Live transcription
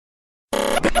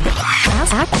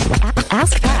AskPat.com.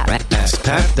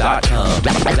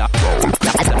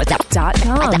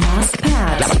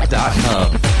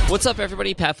 AskPat.com. What's up,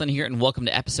 everybody? Pat Flynn here, and welcome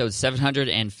to episode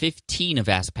 715 of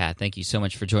Ask Pat. Thank you so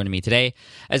much for joining me today.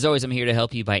 As always, I'm here to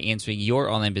help you by answering your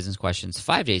online business questions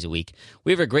 5 days a week.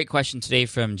 We have a great question today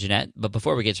from Jeanette, but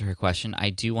before we get to her question, I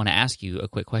do want to ask you a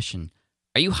quick question.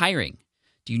 Are you hiring?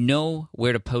 Do you know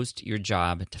where to post your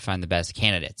job to find the best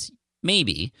candidates?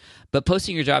 Maybe, but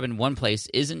posting your job in one place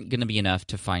isn't going to be enough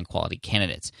to find quality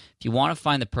candidates. If you want to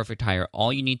find the perfect hire,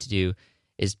 all you need to do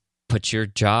is put your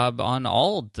job on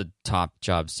all the top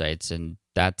job sites, and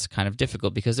that's kind of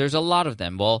difficult because there's a lot of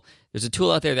them. Well, there's a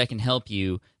tool out there that can help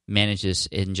you manage this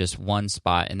in just one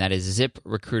spot, and that is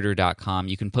ziprecruiter.com.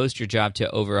 You can post your job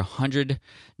to over 100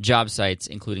 job sites,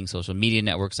 including social media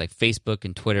networks like Facebook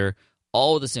and Twitter,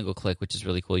 all with a single click, which is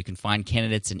really cool. You can find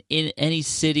candidates in any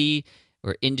city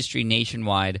or industry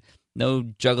nationwide. No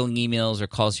juggling emails or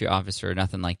calls to your office or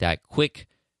nothing like that. Quick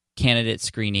candidate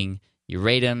screening. You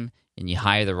rate them, and you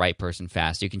hire the right person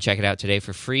fast. You can check it out today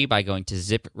for free by going to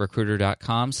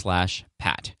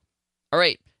ziprecruiter.com/Pat. All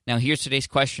right, now here's today's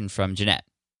question from Jeanette.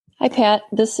 Hi, Pat.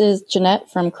 This is Jeanette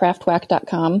from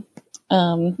craftwhack.com.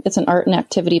 It's an art and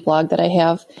activity blog that I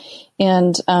have.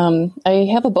 And I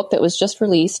have a book that was just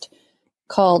released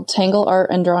called Tangle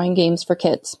Art and Drawing Games for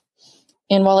Kids.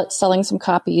 And while it's selling some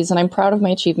copies, and I'm proud of my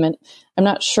achievement, I'm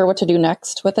not sure what to do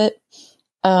next with it.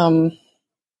 Do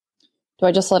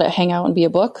I just let it hang out and be a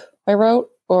book I wrote?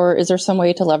 Or is there some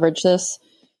way to leverage this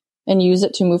and use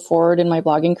it to move forward in my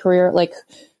blogging career? Like,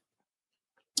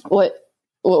 what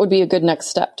would be a good next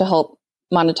step to help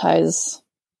monetize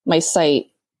my site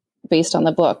based on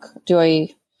the book? Do I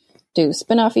do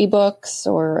spin-off ebooks?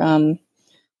 Or I'm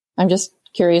just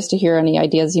curious to hear any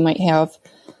ideas you might have.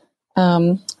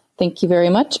 Thank you very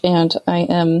much, and I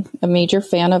am a major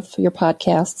fan of your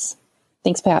podcasts.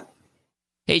 Thanks, Pat.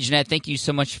 Hey, Jeanette, thank you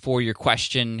so much for your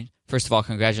question. First of all,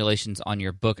 congratulations on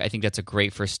your book. I think that's a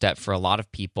great first step for a lot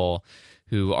of people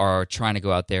who are trying to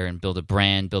go out there and build a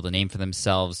brand, build a name for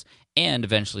themselves, and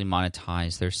eventually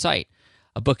monetize their site.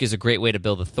 A book is a great way to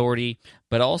build authority,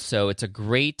 but also it's a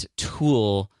great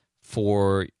tool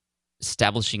for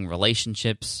establishing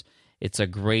relationships. It's a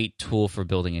great tool for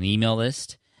building an email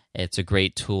list. It's a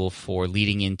great tool for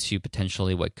leading into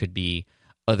potentially what could be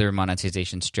other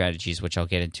monetization strategies, which I'll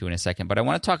get into in a second. But I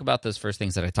want to talk about those first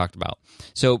things that I talked about.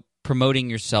 So promoting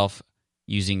yourself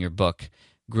using your book,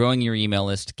 growing your email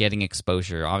list, getting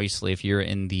exposure. Obviously, if you're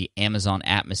in the Amazon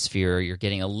atmosphere, you're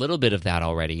getting a little bit of that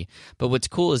already. But what's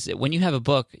cool is that when you have a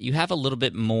book, you have a little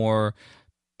bit more,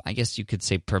 I guess you could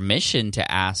say, permission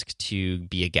to ask to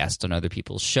be a guest on other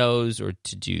people's shows or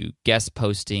to do guest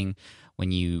posting.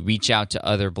 When you reach out to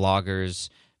other bloggers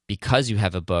because you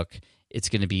have a book, it's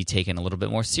going to be taken a little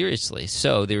bit more seriously.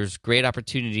 So there's great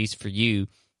opportunities for you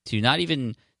to not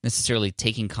even necessarily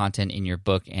taking content in your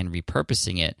book and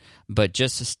repurposing it, but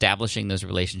just establishing those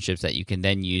relationships that you can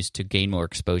then use to gain more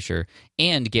exposure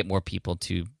and get more people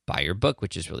to buy your book,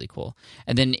 which is really cool.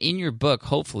 And then in your book,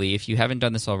 hopefully, if you haven't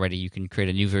done this already, you can create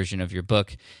a new version of your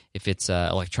book. If it's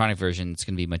an electronic version, it's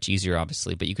going to be much easier,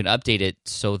 obviously, but you can update it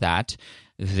so that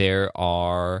there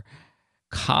is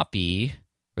copy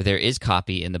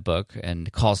in the book and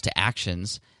calls to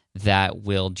actions that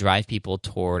will drive people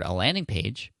toward a landing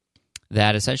page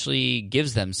that essentially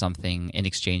gives them something in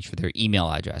exchange for their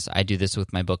email address. I do this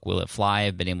with my book, Will It Fly?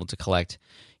 I've been able to collect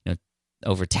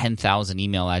over 10,000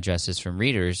 email addresses from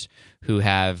readers who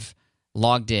have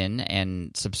logged in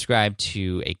and subscribed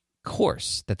to a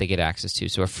course that they get access to.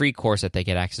 So a free course that they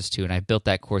get access to, and I built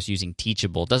that course using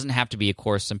Teachable. It doesn't have to be a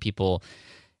course. Some people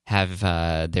have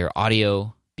their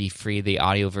audio be free, the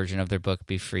audio version of their book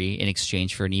be free in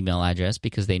exchange for an email address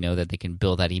because they know that they can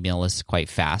build that email list quite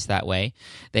fast that way.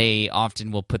 They often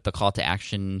will put the call to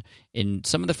action in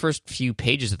some of the first few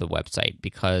pages of the website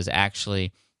because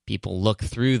actually people look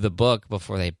through the book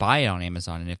before they buy it on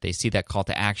Amazon, and if they see that call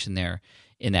to action there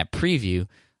in that preview,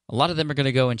 a lot of them are going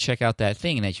to go and check out that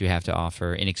thing that you have to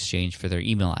offer in exchange for their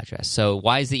email address. So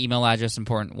why is the email address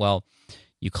important? Well,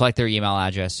 you collect their email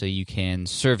address so you can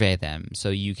survey them, so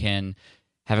you can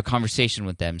have a conversation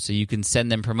with them, so you can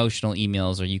send them promotional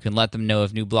emails, or you can let them know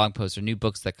of new blog posts or new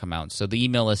books that come out. So the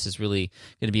email list is really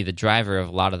going to be the driver of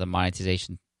a lot of the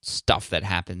monetization stuff that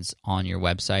happens on your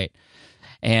website.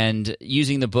 And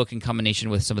using the book in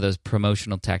combination with some of those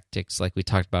promotional tactics like we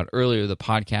talked about earlier, the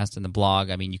podcast and the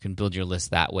blog, I mean, you can build your list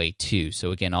that way too.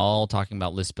 So again, all talking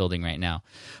about list building right now.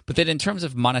 But then in terms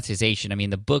of monetization, I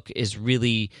mean, the book is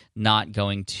really not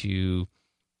going to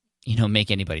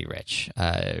make anybody rich.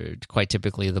 Quite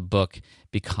typically, the book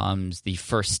becomes the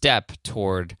first step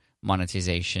toward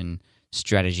monetization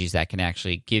strategies that can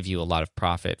actually give you a lot of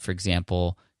profit. For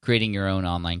example, creating your own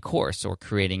online course or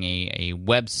creating a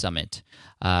web summit.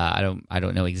 I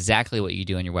don't know exactly what you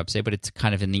do on your website, but it's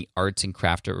kind of in the arts and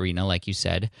craft arena, like you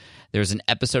said. There's an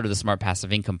episode of the Smart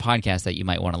Passive Income podcast that you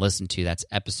might want to listen to. That's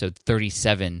episode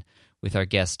 37 with our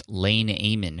guest Lane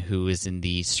Amon, who is in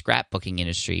the scrapbooking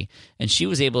industry. And she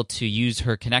was able to use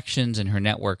her connections and her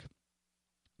network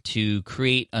to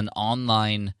create an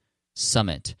online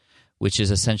summit, which is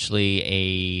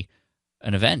essentially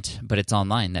an event, but it's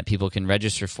online that people can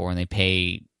register for, and they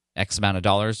pay X amount of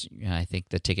dollars. I think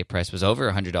the ticket price was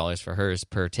over $100 for hers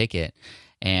per ticket,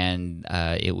 and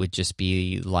it would just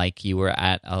be like you were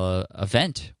at an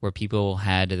event where people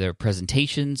had their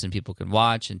presentations and people could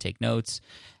watch and take notes,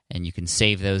 and you can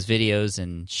save those videos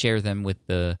and share them with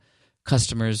the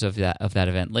customers of that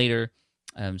event later.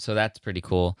 So that's pretty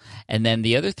cool. And then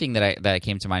the other thing that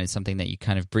came to mind is something that you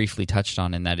kind of briefly touched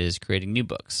on, and that is creating new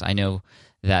books. I know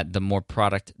that the more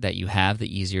product that you have,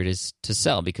 the easier it is to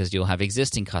sell, because you'll have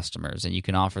existing customers and you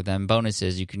can offer them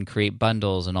bonuses, you can create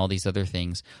bundles and all these other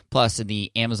things. Plus, in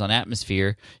the Amazon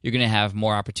atmosphere, you're going to have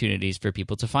more opportunities for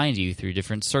people to find you through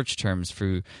different search terms,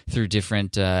 through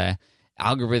different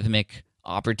algorithmic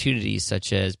opportunities,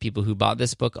 such as people who bought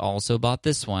this book also bought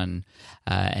this one,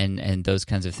 and those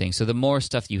kinds of things. So the more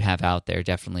stuff you have out there,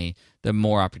 definitely the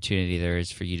more opportunity there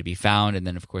is for you to be found. And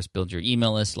then, of course, build your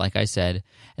email list, like I said,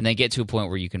 and then get to a point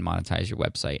where you can monetize your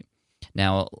website.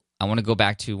 Now, I want to go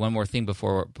back to one more thing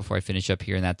before I finish up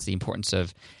here, and that's the importance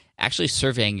of actually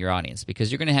surveying your audience,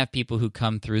 because you're going to have people who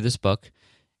come through this book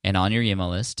and on your email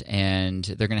list, and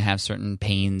they're going to have certain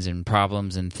pains and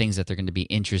problems and things that they're going to be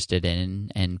interested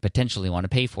in and potentially want to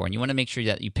pay for. And you want to make sure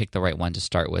that you pick the right one to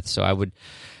start with. So I would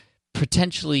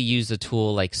potentially use a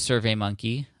tool like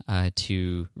SurveyMonkey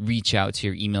to reach out to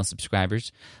your email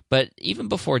subscribers. But even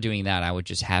before doing that, I would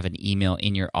just have an email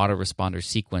in your autoresponder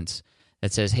sequence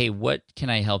that says, hey, what can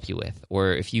I help you with?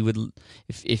 Or if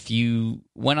you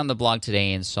went on the blog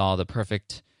today and saw the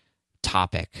perfect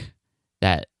topic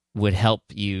that would help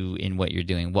you in what you're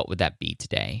doing, what would that be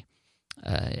today?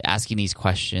 Asking these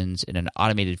questions in an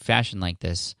automated fashion like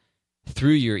this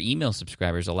through your email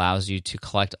subscribers allows you to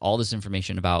collect all this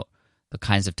information about the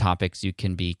kinds of topics you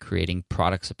can be creating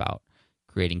products about,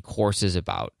 creating courses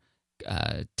about,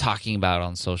 talking about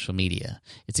on social media.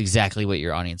 It's exactly what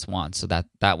your audience wants, so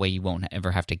that way you won't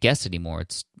ever have to guess anymore.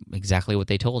 It's exactly what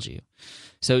they told you.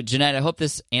 So, Jeanette, I hope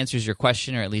this answers your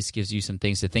question, or at least gives you some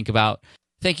things to think about.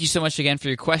 Thank you so much again for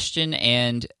your question,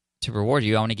 and to reward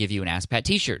you, I want to give you an Ask Pat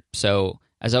t-shirt. So,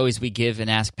 as always, we give an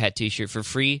Ask Pat t-shirt for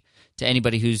free to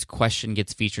anybody whose question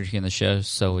gets featured here in the show.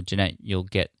 So, Jeanette, you'll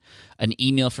get an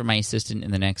email from my assistant in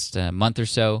the next month or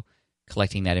so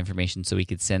collecting that information so we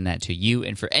could send that to you.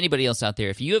 And for anybody else out there,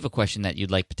 if you have a question that you'd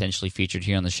like potentially featured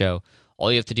here on the show,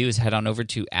 all you have to do is head on over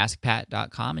to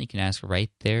askpat.com, and you can ask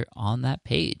right there on that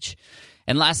page.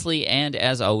 And lastly, and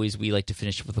as always, we like to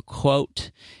finish with a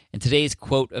quote. And today's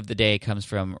quote of the day comes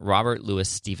from Robert Louis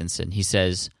Stevenson. He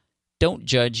says, "Don't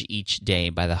judge each day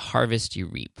by the harvest you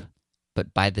reap,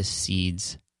 but by the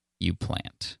seeds you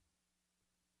plant."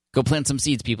 Go plant some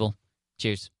seeds, people.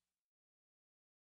 Cheers.